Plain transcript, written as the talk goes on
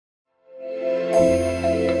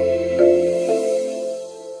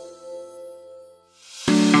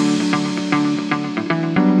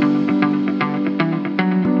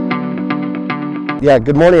Yeah,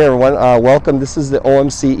 good morning everyone. Welcome. This is the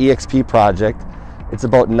OMC EXP project. It's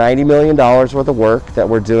about $90 million worth of work that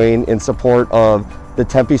we're doing in support of the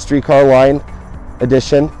Tempe Streetcar Line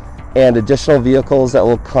addition and additional vehicles that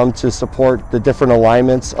will come to support the different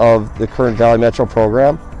alignments of the current Valley Metro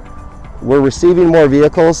program. We're receiving more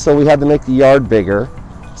vehicles, so we had to make the yard bigger.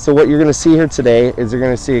 So what you're going to see here today is you're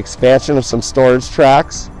going to see expansion of some storage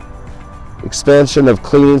tracks, expansion of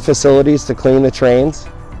cleaning facilities to clean the trains,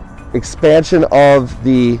 expansion of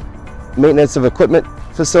the maintenance of equipment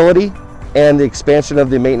facility, and the expansion of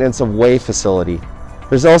the maintenance of way facility.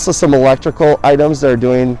 There's also some electrical items that are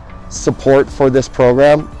doing support for this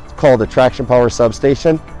program called the traction power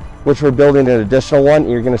substation, which we're building an additional one.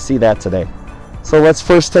 You're going to see that today. So let's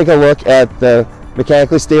first take a look at the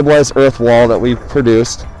mechanically stabilized earth wall that we've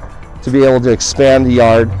produced to be able to expand the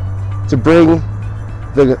yard to bring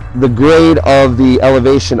the grade of the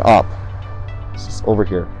elevation up. This is over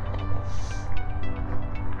here.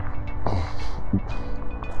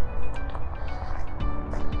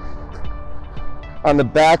 On the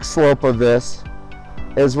back slope of this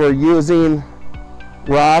is we're using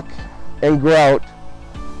rock and grout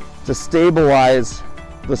to stabilize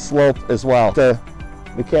the slope as well. The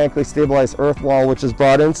mechanically stabilized earth wall, which is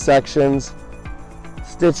brought in sections,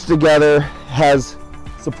 stitched together, has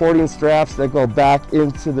supporting straps that go back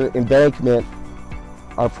into the embankment,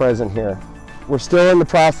 are present here. We're still in the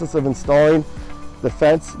process of installing the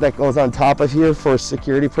fence that goes on top of here for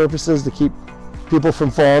security purposes to keep people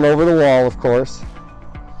from falling over the wall, of course.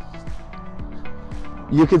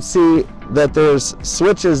 You can see that there's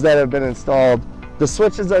switches that have been installed. The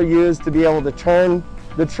switches are used to be able to turn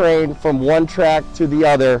the train from one track to the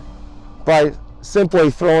other by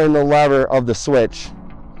simply throwing the lever of the switch.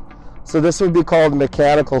 So this would be called a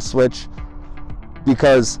mechanical switch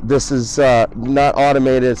because this is not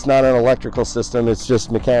automated, it's not an electrical system, it's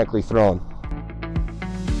just mechanically thrown.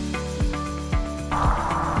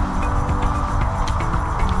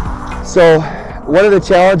 So one of the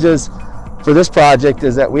challenges for this project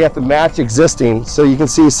is that we have to match existing. So you can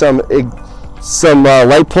see some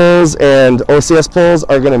light poles and OCS poles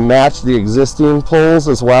are going to match the existing poles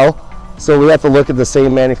as well. So we have to look at the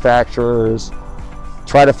same manufacturers,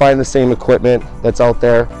 try to find the same equipment that's out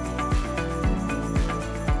there.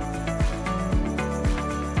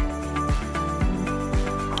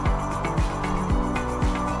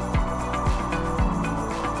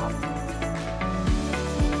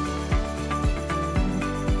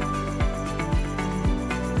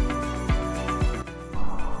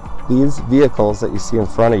 These vehicles that you see in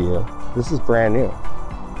front of you, this is brand new.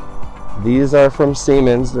 These are from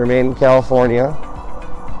Siemens, they're made in California,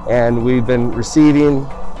 and we've been receiving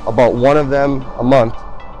about one of them a month.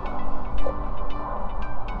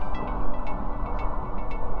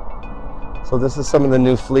 So this is some of the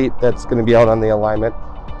new fleet that's going to be out on the alignment.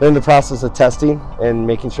 They're in the process of testing and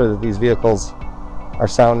making sure that these vehicles are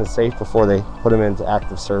sound and safe before they put them into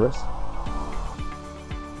active service.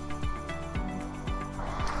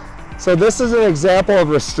 So this is an example of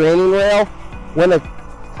restraining rail. When a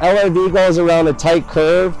LRV goes around a tight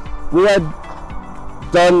curve, we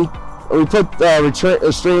put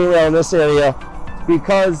restraining rail in this area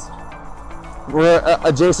because we're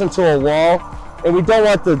adjacent to a wall and we don't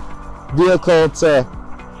want the vehicle to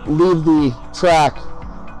leave the track.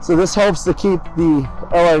 So this helps to keep the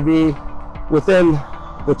LRV within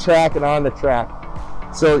the track and on the track.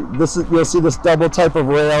 So this is, you'll see this double type of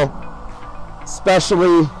rail,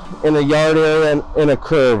 especially in a yard area and in a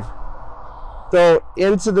curve. So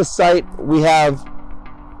into the site we have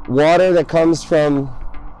water that comes from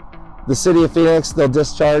the city of Phoenix. They'll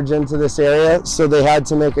discharge into this area, so they had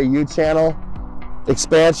to make a U-channel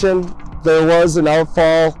expansion. There was an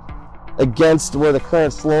outfall against where the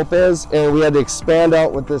current slope is, and we had to expand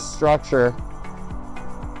out with this structure.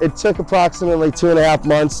 It took approximately 2.5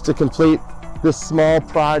 months to complete this small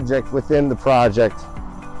project within the project.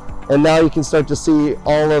 And now you can start to see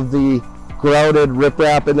all of the grouted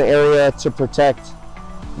riprap in the area to protect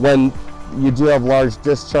when you do have large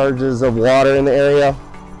discharges of water in the area.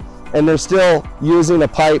 And they're still using a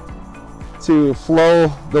pipe to flow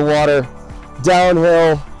the water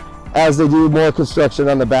downhill as they do more construction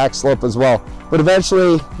on the back slope as well. But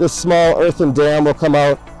eventually this small earthen dam will come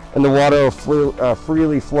out and the water will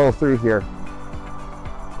freely flow through here.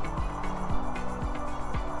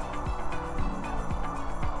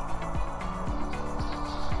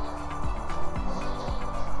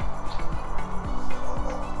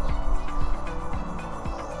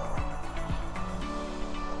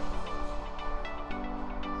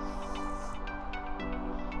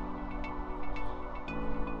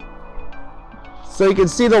 So you can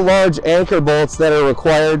see the large anchor bolts that are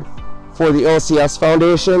required for the OCS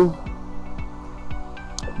foundation.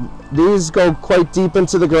 These go quite deep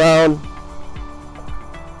into the ground.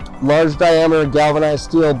 Large diameter galvanized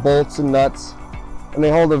steel bolts and nuts, and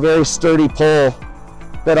they hold a very sturdy pole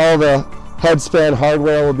that all the headspan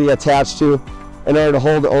hardware will be attached to in order to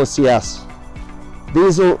hold the OCS.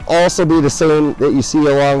 These will also be the same that you see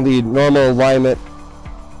along the normal alignment.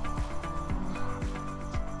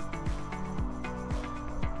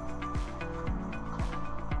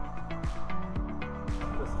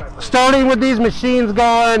 Starting with these machines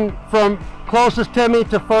going from closest to me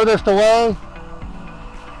to furthest away.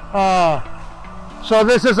 So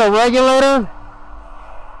this is a regulator.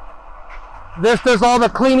 This does all the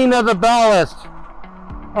cleaning of the ballast.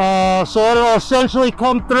 So it'll essentially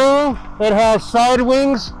come through. It has side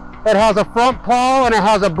wings, it has a front plow, and it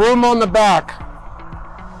has a broom on the back.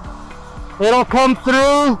 It'll come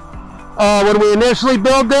through. When we initially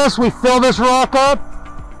build this, we fill this rock up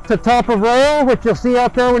to top of rail, which you'll see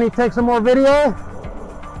out there when you take some more video.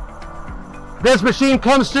 This machine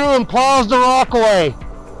comes through and plows the rock away.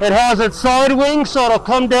 It has its side wings, so it'll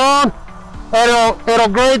come down and it'll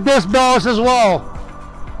grade this ballast as well.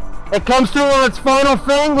 It comes through on its final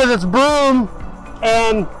thing with its broom,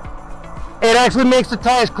 and it actually makes the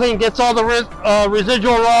tires clean, gets all the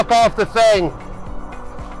residual rock off the thing.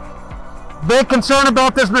 Big concern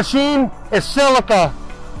about this machine is silica,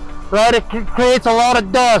 right? It creates a lot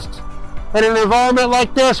of dust. In an environment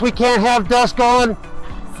like this, we can't have dust going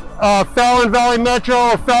fouling Valley Metro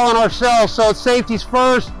or fouling ourselves, so safety's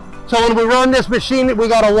first. So when we run this machine, we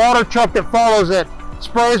got a water truck that follows it,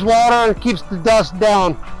 sprays water and keeps the dust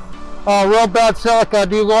down. Real bad silica.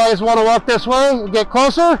 Do you guys want to walk this way and get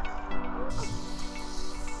closer?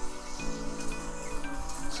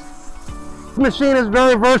 This machine is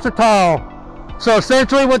very versatile. So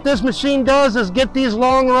essentially what this machine does is get these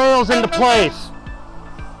long rails into place.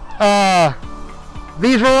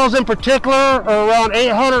 These rails in particular are around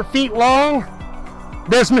 800 feet long.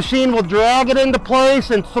 This machine will drag it into place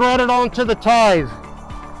and thread it onto the ties.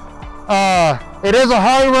 It is a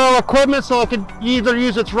high rail equipment, so it could either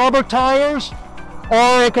use its rubber tires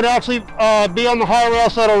or it could actually be on the high rail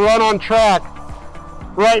so it'll run on track.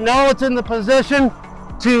 Right now it's in the position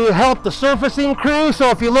to help the surfacing crew. So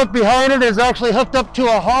if you look behind it, it's actually hooked up to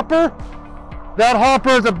a hopper. That hopper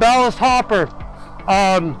is a ballast hopper.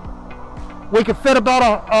 We could fit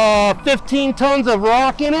about 15 tons of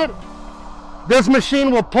rock in it. This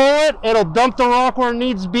machine will pull it, it'll dump the rock where it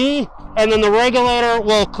needs to be, and then the regulator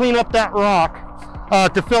will clean up that rock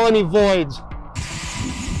to fill any voids.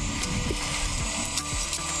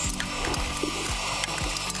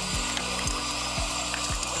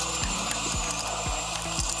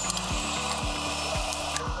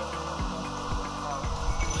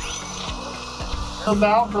 Come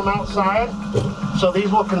out from outside, so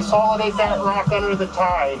these will consolidate that rock under the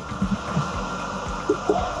tie.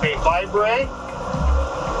 They vibrate,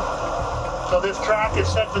 so this track is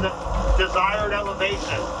set to the desired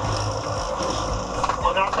elevation.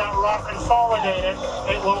 Without that rock consolidated,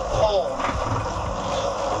 it won't pull.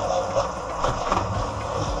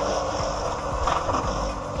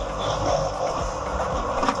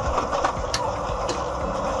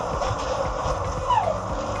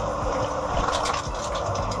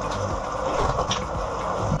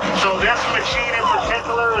 So this machine in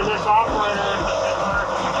particular, and this operator in particular,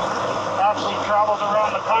 actually travels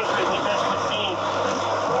around the country with this machine.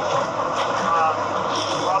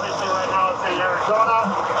 Obviously right now it's in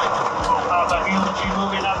Arizona, but he will be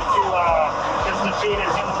moving up to this machine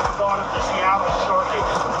and he will be going up to Seattle shortly.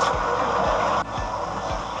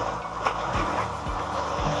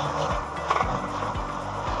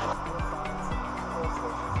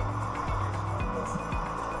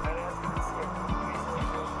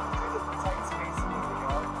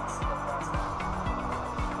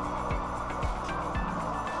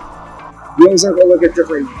 We always have to look at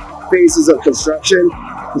different phases of construction.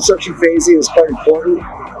 Construction phasing is quite important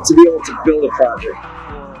to be able to build a project.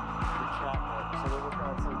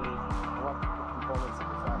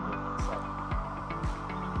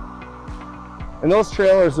 And those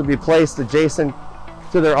trailers will be placed adjacent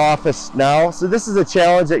to their office now. So this is a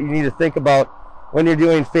challenge that you need to think about when you're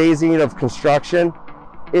doing phasing of construction.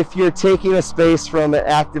 If you're taking a space from an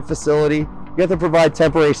active facility, you have to provide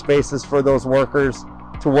temporary spaces for those workers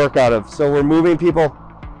to work out of. So we're moving people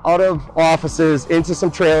out of offices into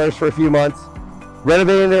some trailers for a few months,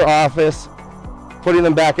 renovating their office, putting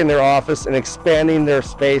them back in their office and expanding their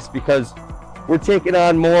space because we're taking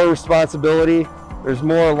on more responsibility. There's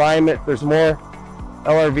more alignment, there's more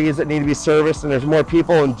LRVs that need to be serviced, and there's more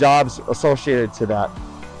people and jobs associated to that.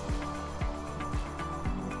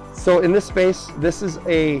 So in this space, this is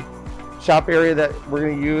a shop area that we're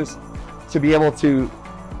going to use to be able to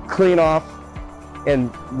clean off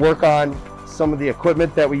and work on some of the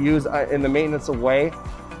equipment that we use in the maintenance of way.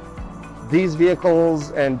 These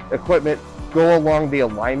vehicles and equipment go along the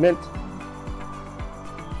alignment.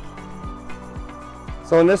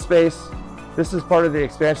 So in this space, this is part of the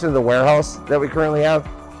expansion of the warehouse that we currently have.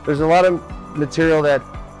 There's a lot of material that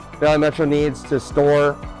Valley Metro needs to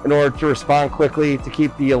store in order to respond quickly, to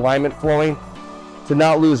keep the alignment flowing, to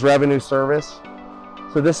not lose revenue service.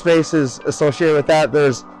 So this space is associated with that.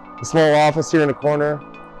 There's a small office here in the corner.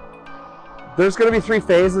 There's going to be 3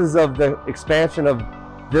 phases of the expansion of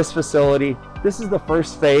this facility. This is the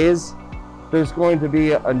first phase. There's going to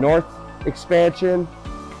be a north expansion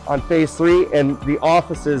on phase 3, and the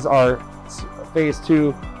offices are phase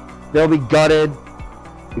 2. They'll be gutted,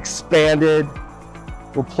 expanded.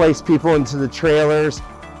 We'll place people into the trailers,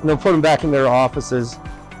 and they'll put them back in their offices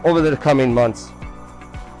over the coming months.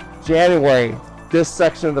 January, this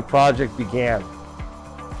section of the project began.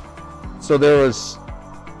 So there was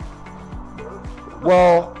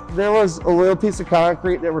a little piece of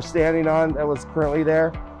concrete that we're standing on that was currently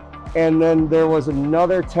there. And then there was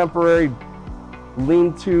another temporary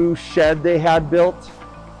lean-to shed they had built.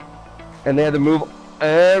 And they had to move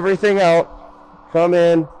everything out, come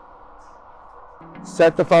in,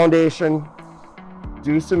 set the foundation,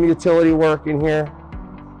 do some utility work in here,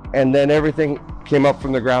 and then everything came up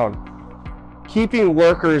from the ground. Keeping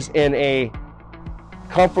workers in a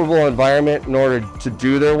comfortable environment in order to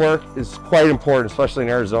do their work is quite important, especially in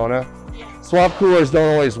Arizona. Swamp coolers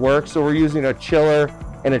don't always work, so we're using a chiller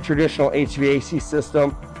and a traditional HVAC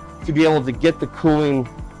system to be able to get the cooling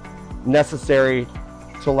necessary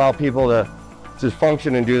to allow people to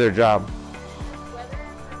function and do their job.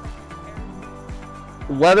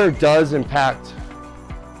 Weather does impact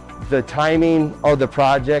the timing of the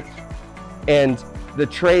project, and the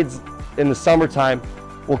trades in the summertime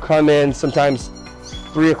will come in sometimes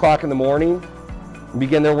 3 o'clock in the morning and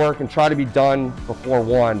begin their work and try to be done before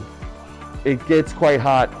 1. It gets quite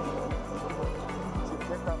hot.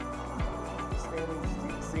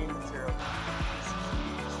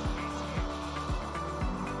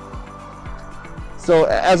 So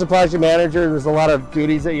as a project manager, there's a lot of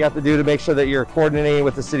duties that you have to do to make sure that you're coordinating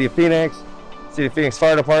with the City of Phoenix, City of Phoenix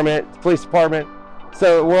Fire Department, Police Department.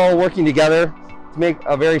 So we're all working together to make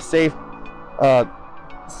a very safe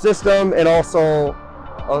system, and also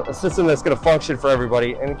a system that's going to function for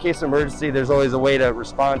everybody. And in case of emergency, there's always a way to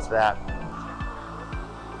respond to that.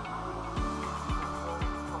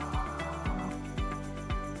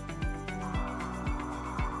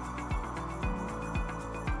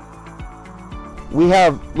 We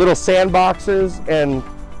have little sandboxes and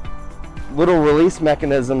little release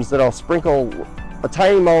mechanisms that'll sprinkle a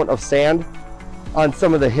tiny amount of sand on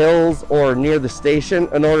some of the hills or near the station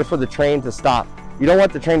in order for the train to stop. You don't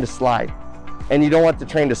want the train to slide, and you don't want the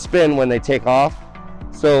train to spin when they take off.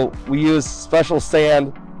 So we use special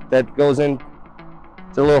sand that goes in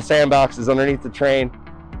to little sandboxes underneath the train,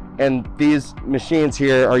 and these machines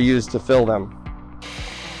here are used to fill them.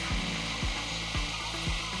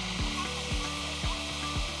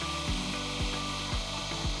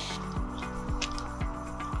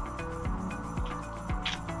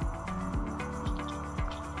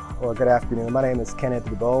 Well, good afternoon. My name is Kenneth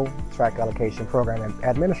Dubois, Track Allocation Program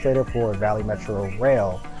Administrator for Valley Metro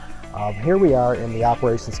Rail. Here we are in the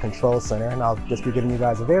Operations Control Center, and I'll just be giving you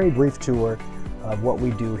guys a very brief tour of what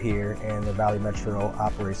we do here in the Valley Metro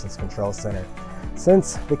Operations Control Center.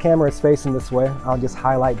 Since the camera is facing this way, I'll just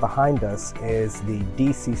highlight behind us is the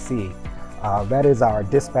DCC. That is our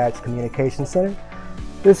Dispatch Communication Center.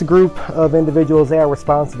 This group of individuals, they are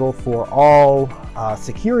responsible for all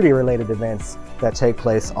security-related events that take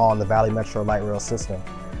place on the Valley Metro Light Rail system.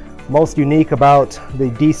 Most unique about the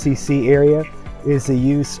DCC area is the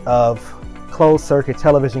use of closed-circuit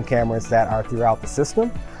television cameras that are throughout the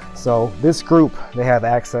system. So this group, they have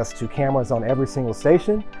access to cameras on every single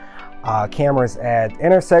station, cameras at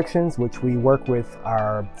intersections, which we work with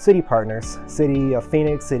our city partners, City of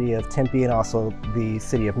Phoenix, City of Tempe, and also the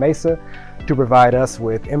City of Mesa, to provide us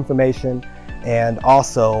with information and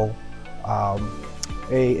also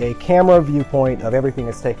a camera viewpoint of everything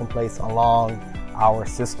that's taking place along our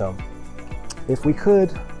system. If we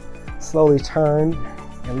could slowly turn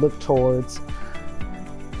and look towards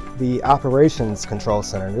the Operations Control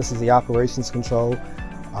Center. This is the Operations Control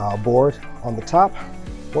board on the top.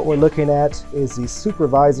 What we're looking at is the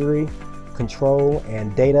Supervisory Control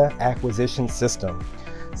and Data Acquisition System.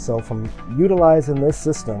 So from utilizing this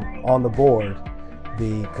system on the board,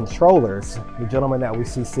 the controllers, the gentleman that we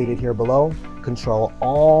see seated here below, control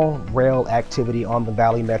all rail activity on the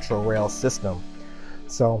Valley Metro Rail system.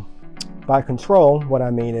 So By control, what I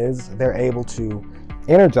mean is they're able to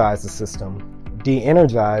energize the system,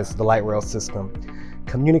 de-energize the light rail system,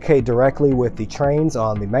 communicate directly with the trains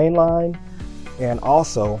on the main line, and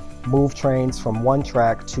also move trains from one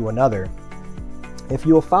track to another. If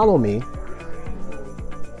you'll follow me,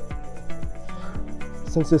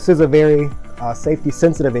 since this is a very safety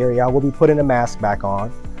sensitive area, I will be putting a mask back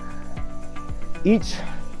on. Each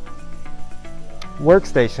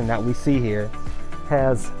workstation that we see here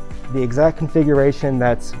has the exact configuration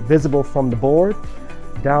that's visible from the board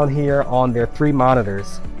down here on their 3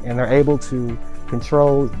 monitors, and they're able to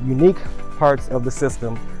control unique parts of the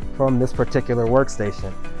system from this particular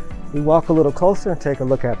workstation. We walk a little closer and take a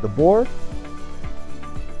look at the board.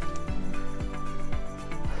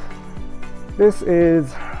 This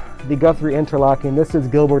is the Guthrie Interlocking. This is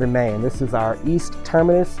Gilbert and Main. This is our east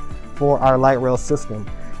terminus for our light rail system.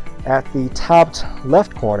 At the top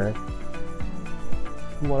left corner,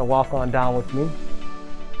 you want to walk on down with me.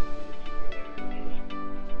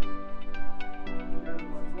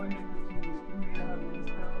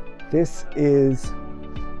 This is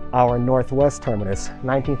our northwest terminus,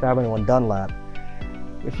 19th Avenue and Dunlap.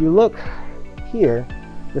 If you look here,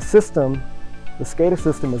 the system, the SCADA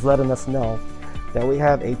system is letting us know that we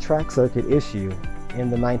have a track circuit issue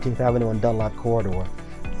in the 19th Avenue and Dunlap corridor.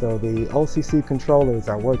 So the OCC controllers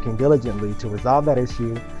are working diligently to resolve that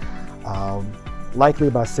issue, likely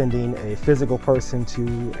by sending a physical person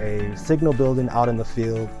to a signal building out in the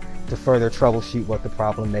field to further troubleshoot what the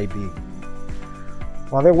problem may be.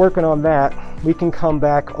 While they're working on that, we can come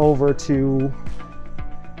back over to,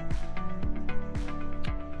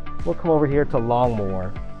 we'll come over here to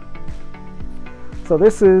Longmore. So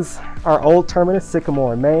this is our old terminus,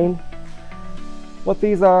 Sycamore and Main. What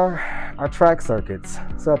these are track circuits.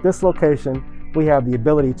 So at this location, we have the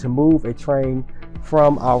ability to move a train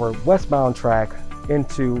from our westbound track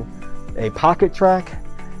into a pocket track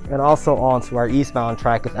and also onto our eastbound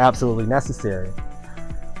track if absolutely necessary.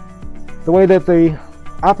 The way that the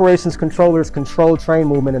operations controllers control train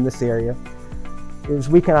movement in this area is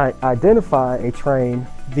we can identify a train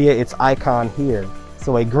via its icon here.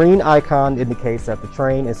 So a green icon indicates that the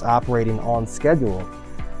train is operating on schedule.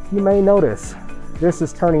 You may notice this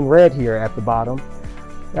is turning red here at the bottom.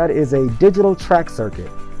 That is a digital track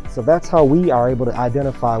circuit. So that's how we are able to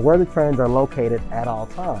identify where the trains are located at all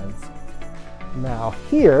times. Now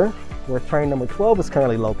here, where train number 12 is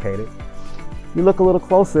currently located, you look a little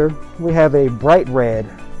closer, we have a bright red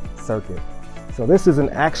circuit. So this is an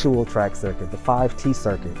actual track circuit, the 5T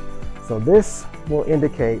circuit. So this will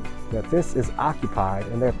indicate that this is occupied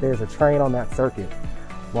and that there's a train on that circuit.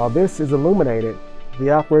 While this is illuminated,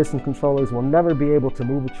 the operations controllers will never be able to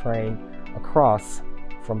move a train across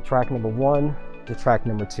from track number 1 to track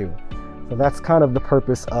number 2. So that's kind of the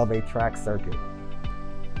purpose of a track circuit.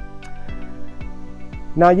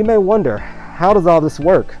 Now you may wonder, how does all this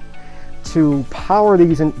work? To power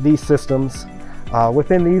these systems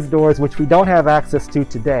within these doors, which we don't have access to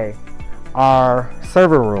today, are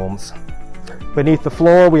server rooms. Beneath the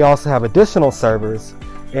floor, we also have additional servers,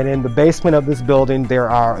 and in the basement of this building, there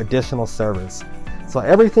are additional servers. So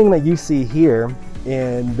everything that you see here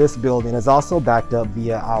in this building is also backed up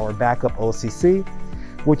via our backup OCC,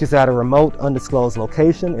 which is at a remote, undisclosed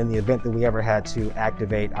location in the event that we ever had to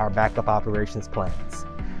activate our backup operations plans.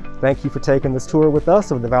 Thank you for taking this tour with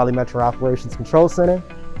us of the Valley Metro Operations Control Center.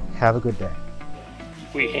 Have a good day.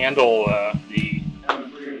 We handle the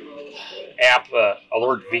app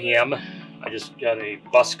Alert VM. I just got a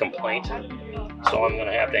bus complaint, so I'm going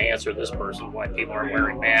to have to answer this person why people aren't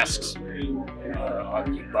wearing masks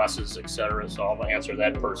on the buses, etc. So I'll answer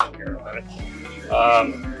that person here in a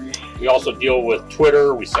minute. We also deal with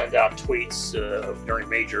Twitter. We send out tweets during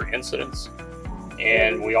major incidents,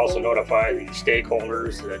 and we also notify the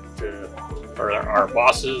stakeholders that are our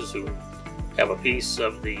bosses who have a piece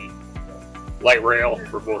of the light rail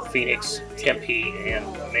for both Phoenix, Tempe, and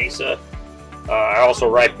Mesa. I also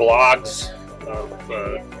write blogs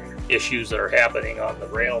of issues that are happening on the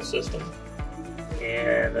rail system.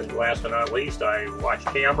 And then last but not least, I watch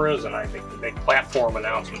cameras and I make platform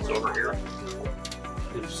announcements over here.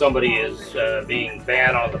 If somebody is being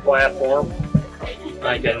banned on the platform,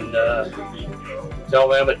 I can tell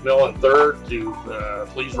them at Mill and Third to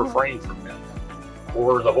please refrain from that.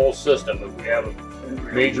 Or the whole system. If we have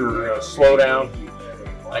a major slowdown,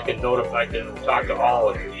 I can talk to all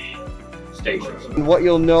of you. Stations. What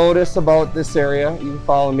you'll notice about this area, you can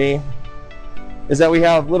follow me, is that we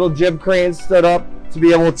have little jib cranes set up to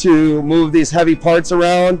be able to move these heavy parts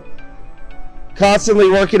around. Constantly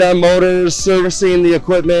working on motors, servicing the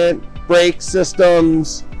equipment, brake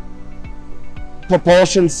systems,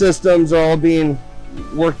 propulsion systems are all being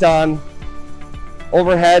worked on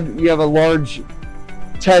Overhead, you have a large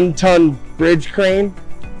 10-ton bridge crane.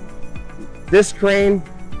 This crane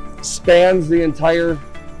spans the entire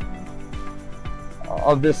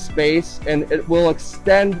of this space, and it will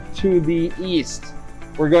extend to the east.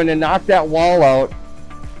 We're going to knock that wall out,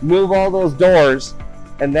 move all those doors,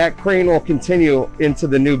 and that crane will continue into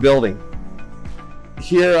the new building.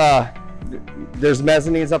 Here, there's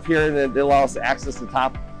mezzanines up here that allow us to access the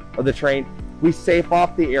top of the train. We safe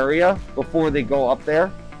off the area before they go up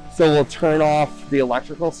there, so we'll turn off the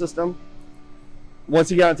electrical system. Once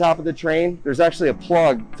you get on top of the train, there's actually a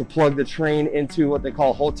plug to plug the train into what they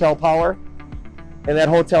call hotel power. And that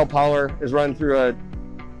hotel power is run through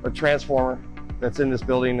a transformer that's in this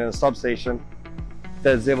building and a substation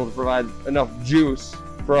that is able to provide enough juice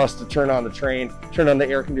for us to turn on the train, turn on the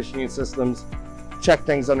air conditioning systems, check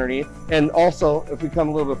things underneath. And also, if we come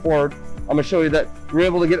a little bit forward, I'm gonna show you that we're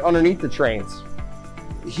able to get underneath the trains.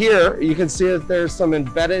 Here, you can see that there's some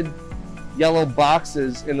embedded yellow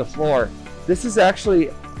boxes in the floor. This is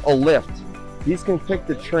actually a lift. These can pick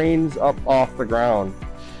the trains up off the ground.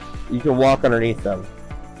 You can walk underneath them.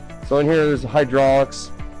 So in here, there's hydraulics,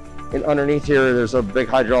 and underneath here, there's a big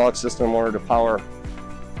hydraulic system in order to power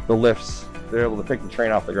the lifts. They're able to pick the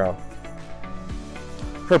train off the ground.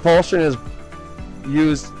 Propulsion is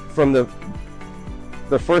used from the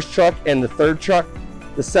first truck and the third truck.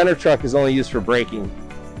 The center truck is only used for braking.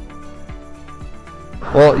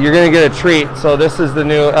 Well, you're gonna get a treat. So this is the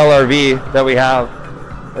new LRV that we have.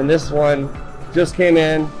 And this one just came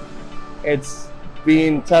in. It's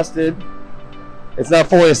being tested. It's not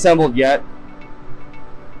fully assembled yet.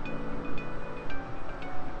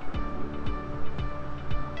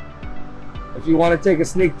 If you want to take a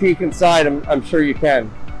sneak peek inside, I'm sure you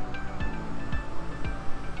can.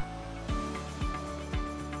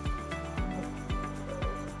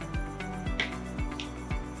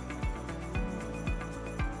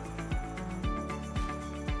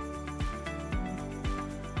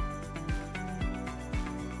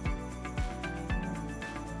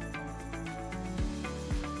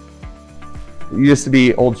 There used to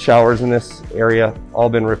be old showers in this area, all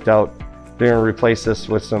been ripped out. They're going to replace this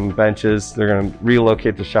with some benches. They're going to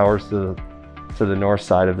relocate the showers to the north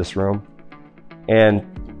side of this room.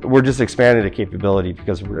 And we're just expanding the capability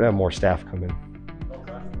because we're going to have more staff come in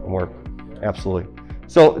and work. Absolutely.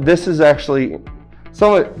 So this is actually,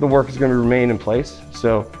 some of the work is going to remain in place.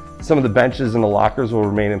 So some of the benches and the lockers will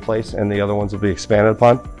remain in place and the other ones will be expanded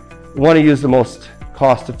upon. We want to use the most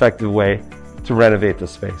cost-effective way to renovate the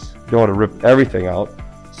space. You don't want to rip everything out,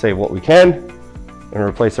 save what we can, and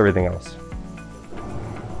replace everything else.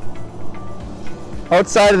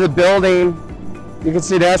 Outside of the building, you can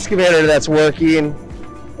see the excavator that's working.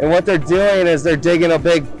 And what they're doing is they're digging a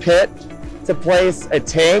big pit to place a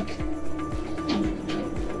tank.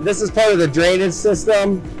 This is part of the drainage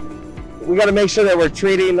system. We got to make sure that we're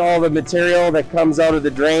treating all the material that comes out of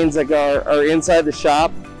the drains that are inside the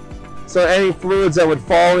shop. So any fluids that would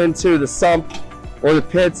fall into the sump or the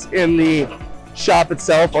pits in the shop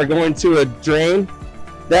itself are going to a drain.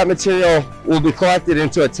 That material will be collected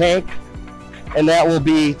into a tank and that will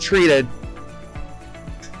be treated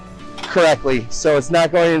correctly. So it's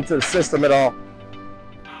not going into the system at all.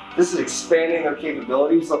 This is expanding their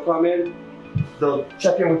capabilities. They'll come in, they'll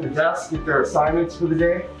check in with the desk, get their assignments for the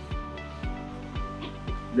day.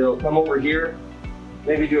 They'll come over here,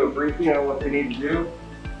 maybe do a briefing on what they need to do.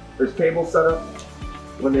 There's tables set up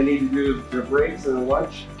when they need to do their breaks and their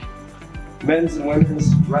lunch. Men's and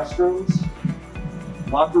women's restrooms,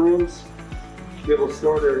 locker rooms, to be able to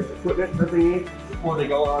store their equipment that they need before they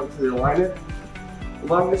go on to the alignment.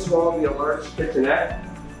 Along this wall will be a large kitchenette,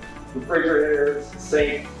 refrigerators,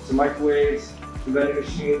 sink, some microwaves, some vending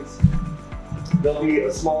machines. There'll be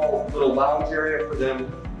a small little lounge area for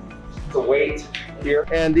them to wait here.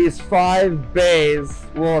 And these 5 bays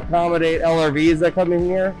will accommodate LRVs that come in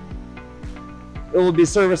here. It will be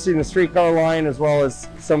servicing the streetcar line as well as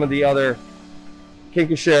some of the other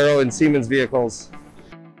Kinkashiro and Siemens vehicles.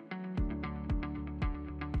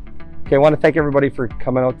 Okay, I want to thank everybody for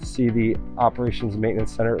coming out to see the Operations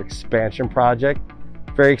Maintenance Center expansion project.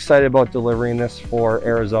 Very excited about delivering this for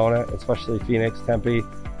Arizona, especially Phoenix, Tempe,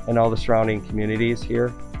 and all the surrounding communities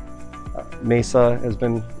here. Mesa has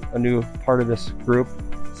been a new part of this group.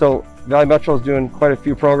 So Valley Metro is doing quite a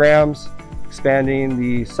few programs, expanding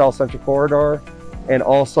the South Central Corridor, and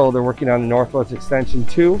also they're working on the Northwest Extension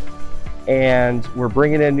 2. And we're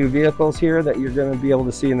bringing in new vehicles here that you're going to be able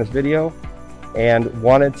to see in this video. And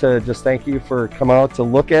wanted to just thank you for coming out to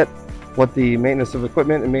look at what the maintenance of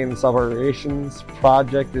equipment and maintenance operations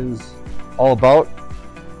project is all about.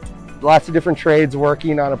 Lots of different trades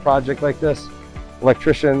working on a project like this.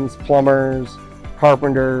 Electricians, plumbers,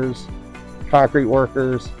 carpenters, concrete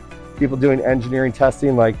workers, people doing engineering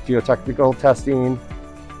testing like geotechnical testing,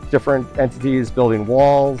 different entities building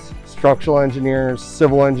walls, structural engineers,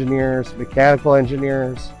 civil engineers, mechanical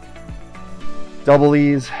engineers, double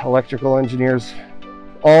E's, electrical engineers,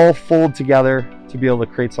 all fold together to be able to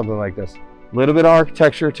create something like this. A little bit of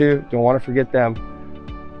architecture too, don't want to forget them.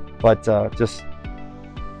 But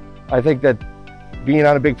I think that being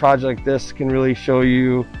on a big project like this can really show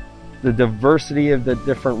you the diversity of the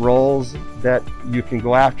different roles that you can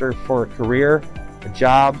go after for a career, a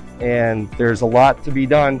job, and there's a lot to be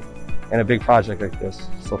done in a big project like this.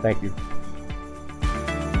 So thank you.